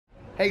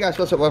Hey guys,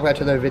 what's up? Welcome back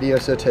to another video.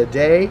 So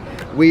today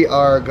we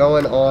are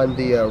going on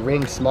the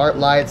Ring Smart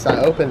Lights. I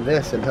opened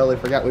this and totally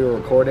forgot we were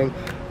recording.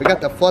 We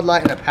got the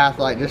floodlight and a path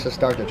light just to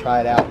start to try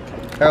it out.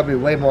 There will be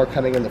way more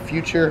coming in the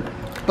future,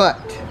 but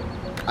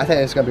I think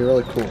it's going to be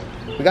really cool.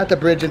 We got the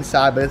bridge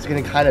inside, but it's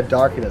getting kind of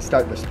dark and it's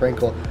starting to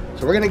sprinkle.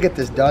 So we're going to get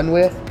this done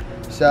with.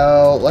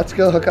 So let's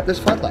go hook up this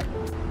floodlight.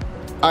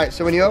 Alright,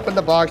 so when you open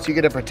the box, you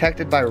get a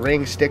protected by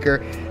Ring sticker.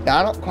 Now,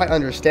 I don't quite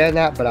understand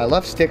that, but I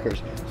love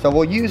stickers. So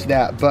we'll use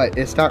that, but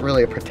it's not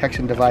really a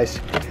protection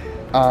device.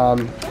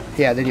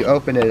 Yeah, then you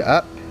open it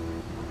up.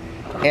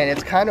 And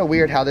it's kind of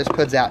weird how this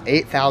puts out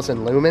 8,000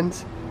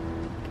 lumens.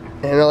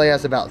 And it only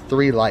has about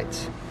 3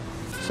 lights.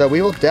 So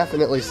we will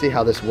definitely see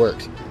how this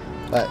works.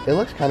 But it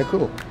looks kind of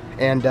cool.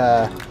 And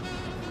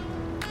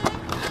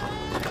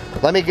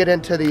let me get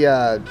into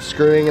the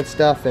screwing and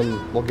stuff,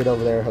 and we'll get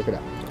over there and hook it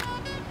up.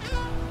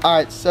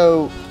 Alright,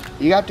 so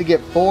you have to get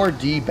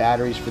 4D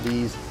batteries for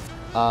these.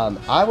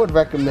 I would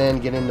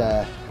recommend getting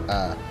the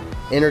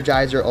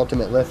Energizer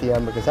Ultimate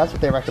Lithium because that's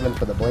what they recommend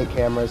for the Blink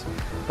cameras.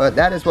 But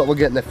that is what we'll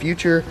get in the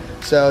future.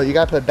 So you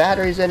got to put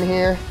batteries in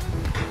here.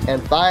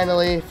 And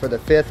finally, for the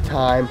 5th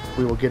time,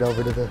 we will get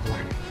over to the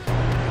light.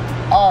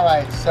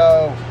 Alright,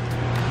 so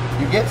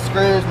you get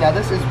screws. Now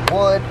this is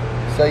wood,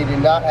 so you do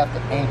not have to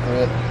anchor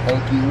it.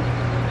 Thank you.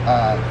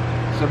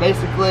 So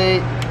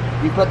basically,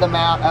 you put the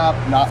mount up,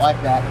 not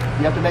like that.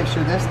 You have to make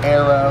sure this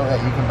arrow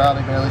that you can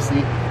barely see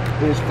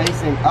is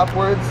facing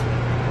upwards.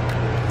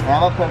 And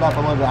I'm gonna put it up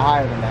a little bit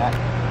higher than that.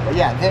 But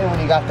yeah, then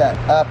when you got that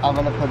up, I'm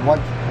gonna put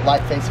one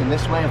light facing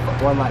this way and put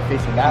one light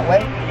facing that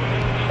way.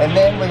 And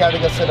then we gotta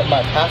go set up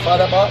my path light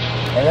up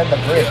and then the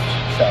bridge.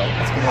 So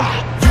let's get into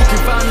it. You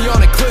can find me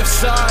on a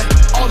cliffside.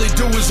 All they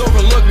do is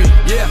overlook me.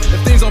 Yeah,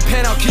 if things don't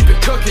pan out, keep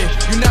it cooking.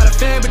 You're not a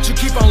fan, but you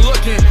keep on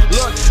looking.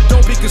 Look,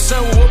 don't be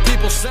concerned with what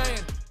people saying.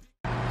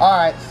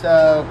 Alright,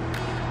 so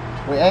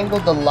we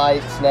angled the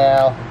lights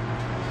now.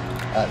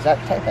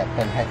 Take that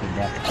pin heck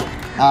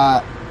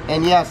down.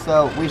 And yeah,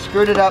 so we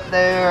screwed it up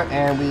there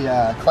and we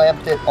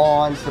clamped it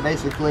on. So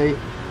basically,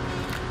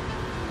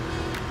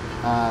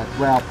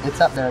 well,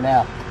 it's up there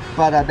now.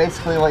 But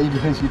basically what you do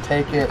is you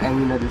take it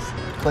and just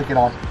click it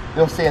on.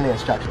 You'll see in the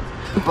instructions.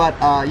 But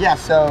yeah,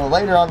 so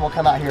later on we'll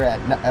come out here at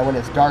when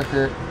it's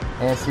darker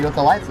and see what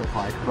the lights look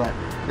like. But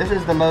this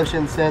is the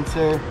motion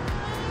sensor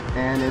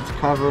and it's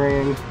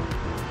covering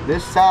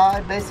this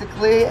side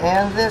basically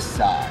and this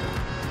side.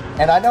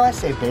 And I know I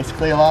say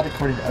basically a lot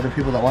according to other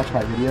people that watch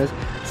my videos,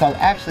 so I'm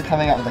actually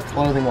coming out with a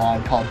clothing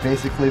line called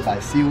Basically by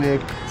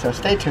Seawig, so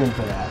stay tuned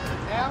for that.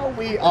 Now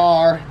we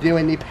are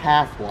doing the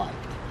path light.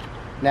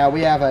 Now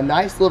we have a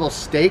nice little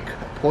stake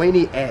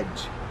pointy edge.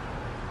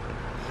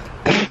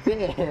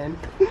 And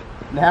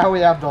now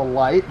we have the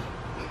light.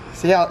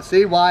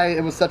 See why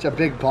it was such a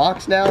big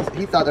box now?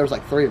 He thought there was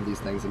like 3 of these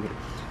things in here.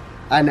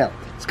 I know.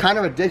 It's kind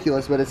of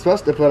ridiculous, but it's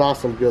supposed to put off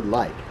some good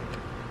light.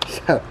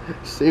 So,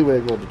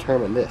 Seawig will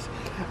determine this.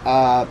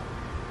 Oh,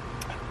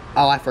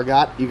 I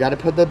forgot. You got to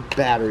put the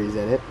batteries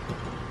in it.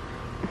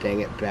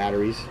 Dang it,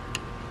 batteries.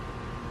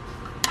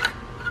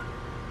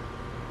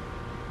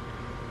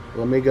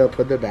 Let me go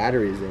put the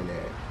batteries in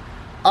it.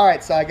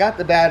 Alright, so I got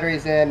the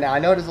batteries in. Now, I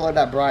know it is a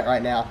little bit bright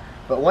right now,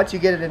 but once you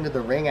get it into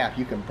the Ring app,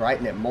 you can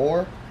brighten it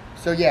more.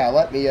 So, yeah,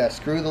 let me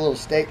screw the little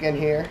stake in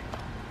here.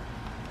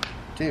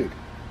 Dude.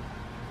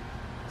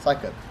 It's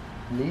like a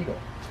needle.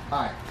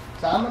 Alright,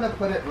 so I'm going to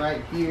put it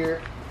right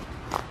here.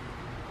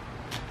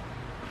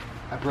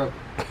 I broke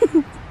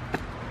it.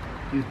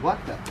 Dude,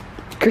 what the?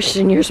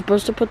 Christian, you're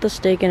supposed to put the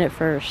stake in it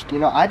first. You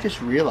know, I just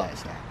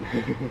realized that.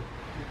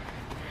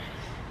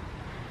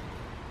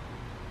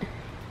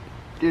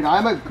 Dude,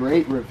 I'm a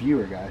great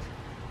reviewer, guys.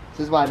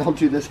 This is why I don't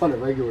do this on a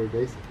regular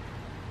basis.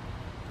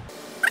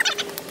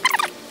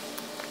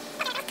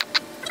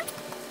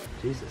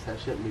 Jesus, that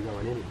shouldn't be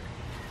going anywhere.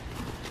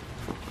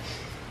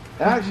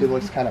 That actually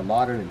looks kind of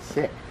modern and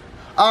sick.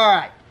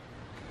 Alright.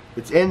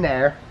 It's in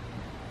there.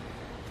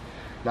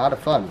 Not a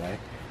fun way.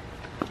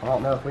 I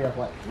don't know if we have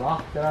like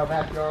rocks in our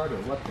backyard or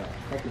what the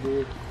heck it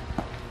is.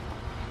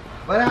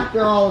 But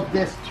after all of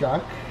this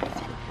junk,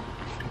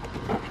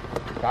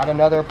 got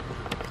another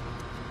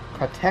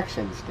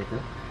protection sticker.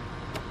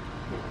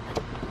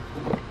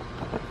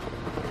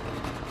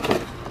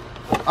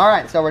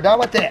 Alright, so we're done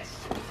with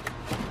this.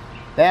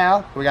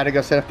 Now, we gotta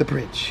go set up the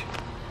bridge.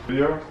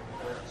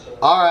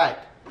 Alright.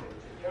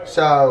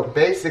 So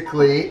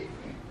basically,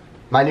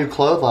 my new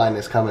clothesline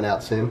is coming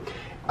out soon.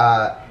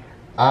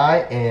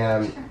 I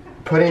am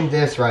putting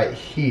this right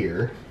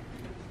here.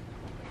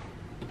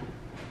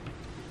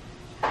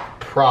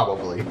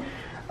 Probably.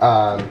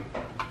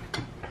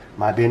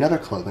 Might be another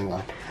clothing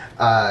line.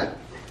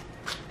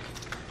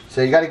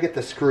 So you got to get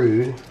the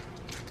screwed.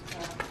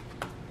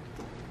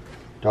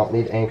 Don't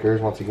need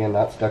anchors. Once again,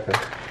 not stuck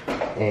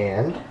up.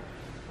 And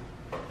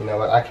you know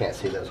what? I can't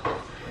see those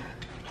holes.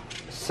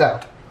 So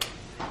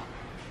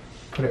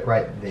put it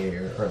right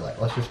there, or like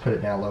let's just put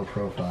it down low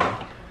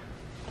profile.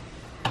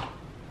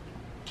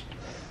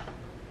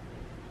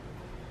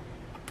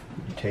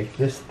 You take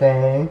this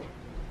thing,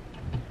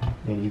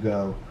 and you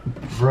go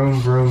vroom,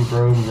 vroom,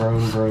 vroom, vroom,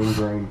 vroom,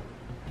 vroom,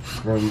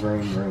 vroom,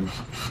 vroom, vroom.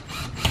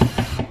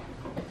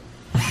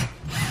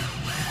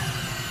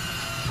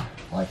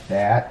 Like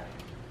that.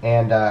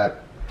 And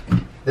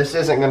this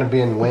isn't going to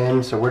be in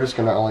wind, so we're just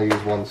going to only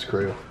use one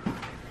screw.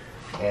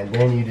 And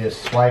then you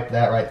just swipe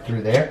that right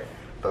through there.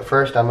 But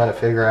first I'm going to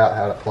figure out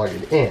how to plug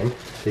it in.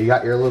 So you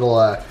got your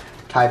little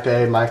Type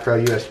A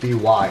micro USB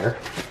wire.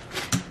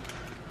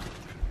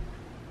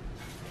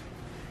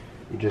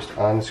 You just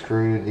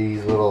unscrew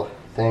these little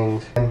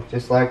things. And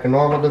just like a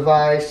normal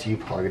device, you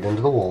plug it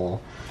into the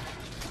wall.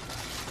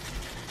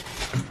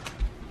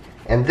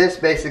 And this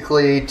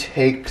basically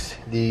takes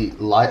the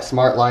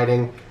smart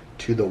lighting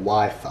to the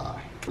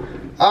Wi-Fi.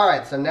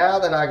 Alright, so now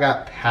that I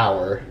got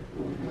power,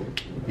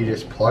 you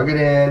just plug it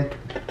in,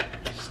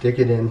 stick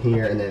it in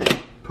here, and then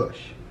push.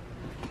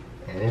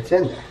 And it's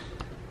in there.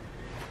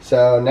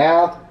 So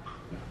now,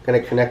 I'm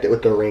going to connect it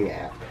with the Ring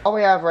app. All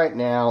we have right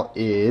now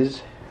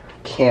is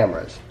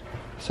cameras.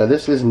 So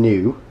this is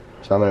new.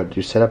 So I'm going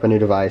to set up a new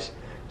device,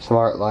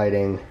 smart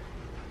lighting,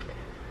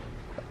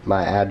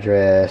 my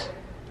address.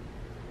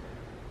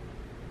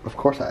 Of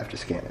course I have to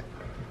scan it.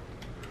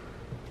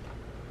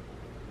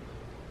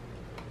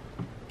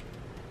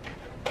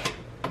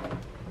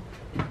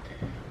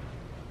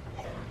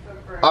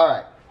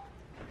 Alright.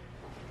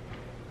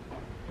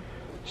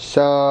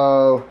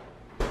 So,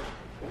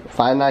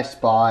 find a nice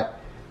spot.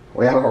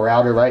 We have a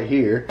router right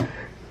here.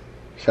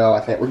 So I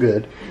think we're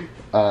good.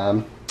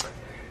 Plug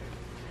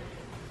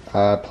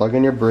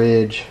in your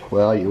bridge.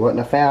 Well, you wouldn't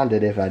have found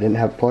it if I didn't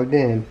have it plugged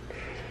in.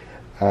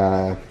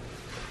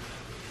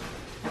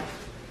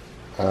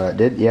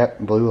 Yep,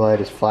 blue light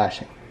is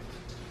flashing.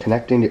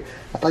 Connecting to,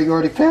 I thought you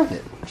already found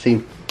it.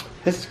 See,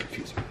 this is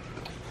confusing.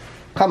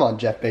 Come on,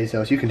 Jeff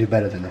Bezos, you can do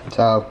better than that.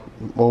 So,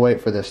 we'll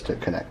wait for this to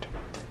connect.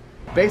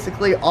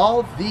 Basically, all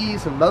of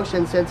these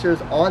motion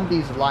sensors on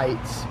these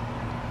lights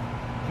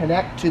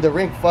connect to the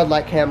Ring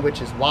floodlight cam,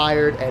 which is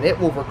wired, and it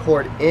will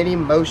record any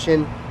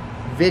motion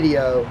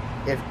video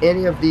if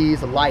any of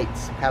these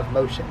lights have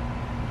motion.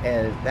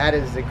 And that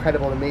is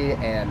incredible to me,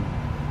 and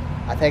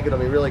I think it'll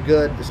be really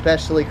good,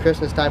 especially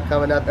Christmas time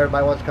coming up.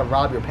 Everybody wants to come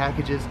rob your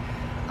packages.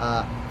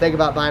 Think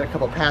about buying a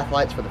couple path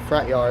lights for the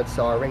front yard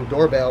so our Ring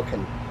doorbell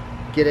can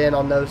get in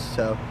on those.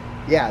 So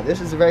yeah, this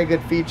is a very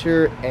good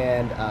feature,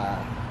 and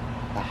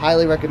I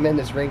highly recommend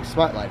this Ring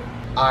smart lighting.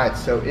 Alright,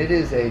 so it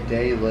is a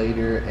day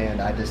later,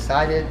 and I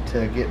decided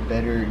to get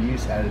better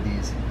use out of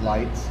these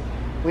lights.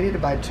 We need to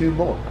buy 2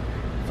 more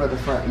for the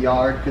front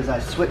yard because I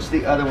switched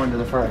the other one to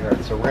the front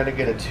yard. So we're going to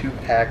get a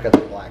 2-pack of the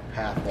black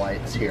path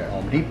lights here at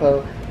Home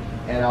Depot.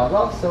 And I was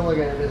also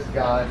looking at this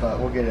guy, but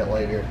we'll get it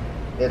later.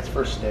 It's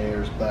for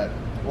stairs, but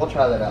we'll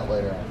try that out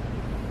later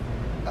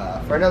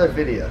on for another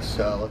video.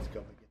 So let's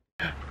go.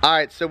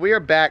 Alright, so we are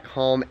back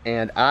home,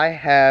 and I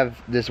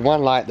have this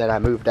one light that I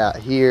moved out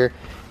here.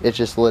 It's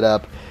just lit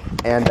up,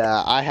 and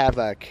I have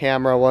a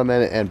camera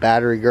woman and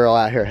battery girl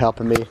out here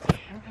helping me.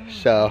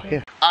 So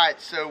yeah.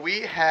 Alright, so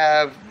we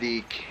have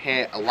the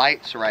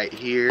lights right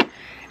here,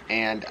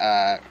 and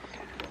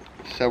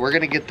so we're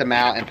gonna get them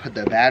out and put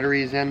the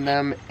batteries in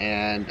them.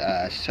 And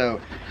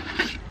so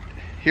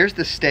here's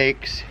the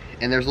stakes,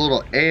 and there's a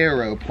little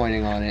arrow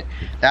pointing on it.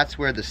 That's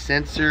where the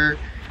sensor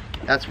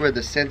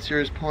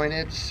is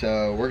pointed.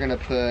 So we're gonna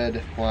put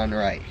one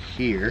right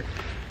here.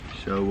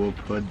 So we'll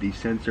put the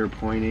sensor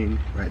pointing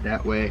right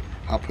that way.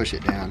 I'll push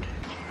it down.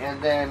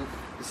 And then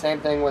the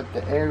same thing with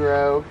the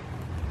arrow.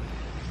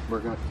 We're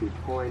going to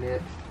point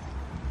it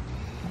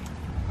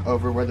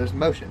over where there's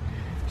motion.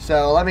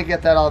 So let me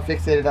get that all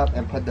fixated up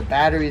and put the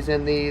batteries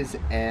in these,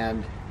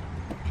 and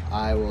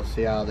I will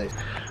see how they...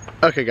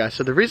 Okay guys,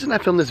 so the reason I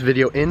filmed this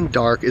video in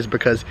dark is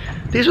because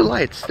these are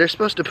lights. They're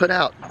supposed to put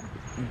out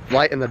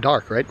light in the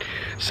dark, right?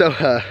 So,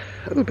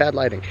 ooh, bad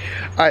lighting.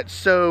 Alright,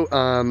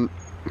 so,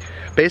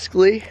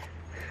 basically,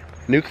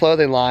 new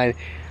clothing line,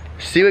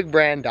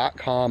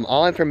 SeawigBrand.com,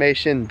 all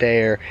information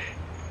there.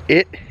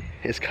 It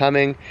is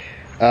coming.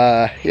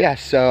 Yeah,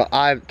 so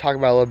I'll talk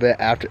about it a little bit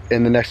after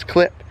in the next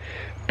clip.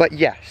 But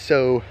yeah,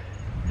 so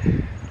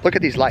look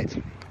at these lights.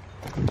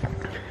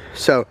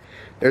 So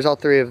there's all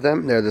 3 of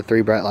them. They're the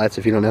 3 bright lights,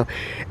 if you don't know.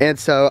 And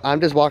so I'm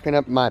just walking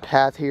up my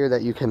path here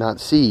that you cannot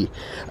see.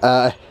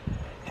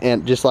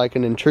 And just like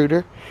an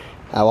intruder,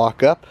 I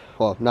walk up,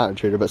 well, not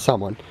intruder, but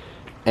someone,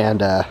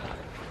 and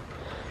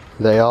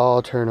they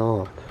all turn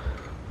on.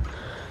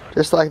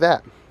 Just like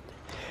that.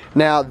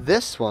 Now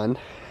this one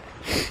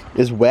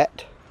is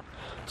wet,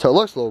 so it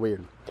looks a little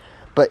weird,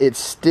 but it's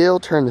still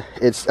turned,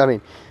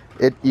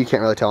 you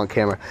can't really tell on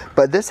camera,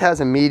 but this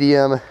has a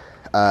medium,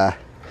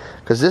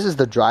 because this is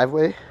the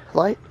driveway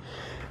light,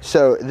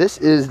 so this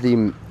is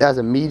has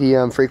a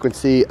medium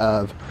frequency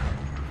of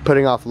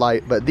putting off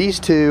light, but these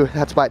 2,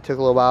 that's why it took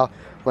a little while.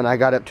 When I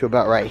got up to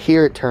about right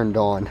here, it turned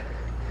on.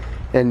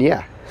 And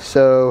yeah,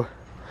 so,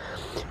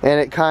 and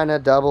it kind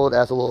of doubled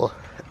as a little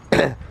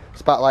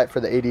spotlight for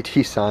the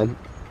ADT sign.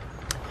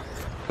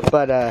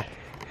 But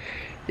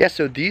yeah,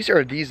 so these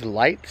are these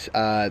lights.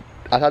 I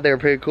thought they were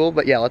pretty cool,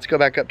 but yeah, let's go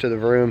back up to the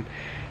room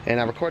and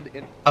I recorded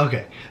the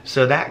Okay,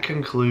 so that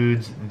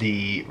concludes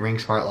the Ring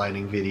Smart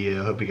Lighting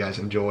video. Hope you guys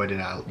enjoyed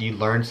and you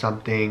learned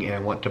something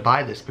and want to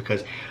buy this,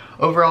 because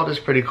overall it's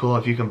pretty cool.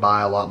 If you can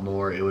buy a lot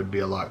more, it would be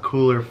a lot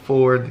cooler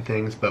for the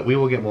things, but we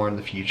will get more in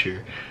the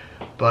future.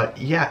 But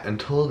yeah,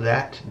 until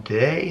that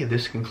day,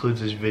 this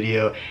concludes this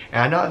video.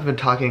 And I know I've been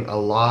talking a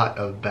lot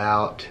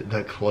about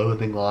the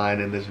clothing line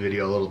in this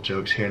video, little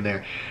jokes here and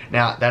there.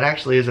 Now, that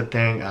actually is a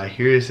thing.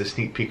 Here is a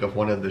sneak peek of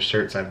one of the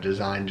shirts I've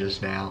designed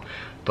just now.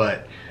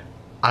 But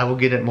I will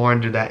get it more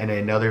into that in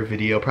another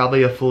video,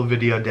 probably a full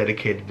video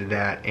dedicated to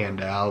that,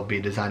 and I'll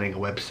be designing a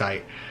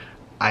website.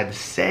 I'd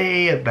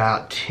say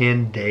about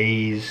 10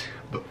 days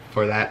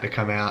for that to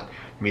come out,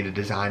 for me to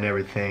design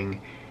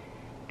everything.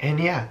 And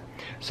yeah,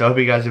 so I hope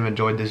you guys have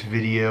enjoyed this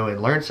video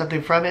and learned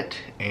something from it,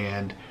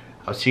 and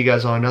I'll see you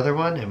guys on another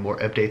one and more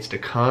updates to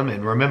come.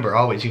 And remember,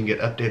 always, you can get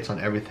updates on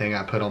everything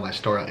I put on my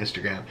story on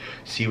Instagram,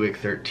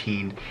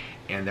 Seawick13,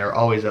 and there are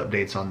always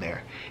updates on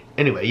there.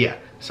 Anyway, yeah,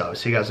 so I'll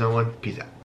see you guys on one. Peace out.